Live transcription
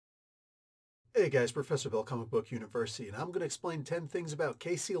Hey guys, Professor Bill, Comic Book University, and I'm going to explain 10 things about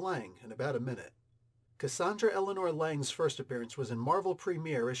Cassie Lang in about a minute. Cassandra Eleanor Lang's first appearance was in Marvel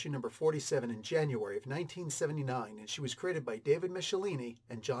Premiere issue number 47 in January of 1979, and she was created by David Michelinie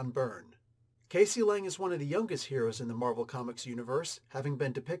and John Byrne. Cassie Lang is one of the youngest heroes in the Marvel Comics universe, having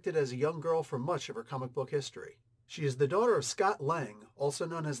been depicted as a young girl for much of her comic book history. She is the daughter of Scott Lang, also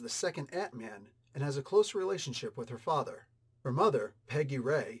known as the second Ant-Man, and has a close relationship with her father. Her mother, Peggy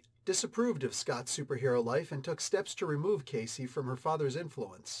Ray, disapproved of Scott's superhero life and took steps to remove Cassie from her father's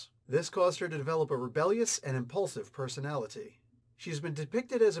influence. This caused her to develop a rebellious and impulsive personality. She has been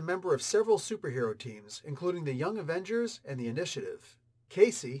depicted as a member of several superhero teams, including the Young Avengers and the Initiative.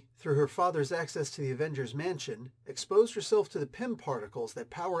 Cassie, through her father's access to the Avengers Mansion, exposed herself to the PIM particles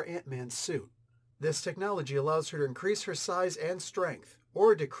that power Ant-Man's suit. This technology allows her to increase her size and strength,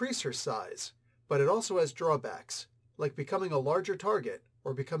 or decrease her size, but it also has drawbacks, like becoming a larger target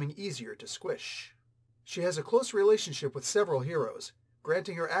or becoming easier to squish. She has a close relationship with several heroes,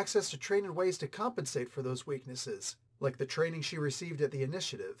 granting her access to train in ways to compensate for those weaknesses, like the training she received at the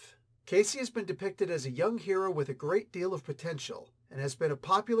Initiative. Cassie has been depicted as a young hero with a great deal of potential, and has been a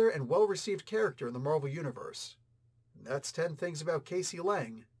popular and well-received character in the Marvel Universe. And that's 10 things about Cassie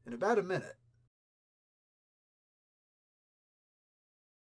Lang in about a minute.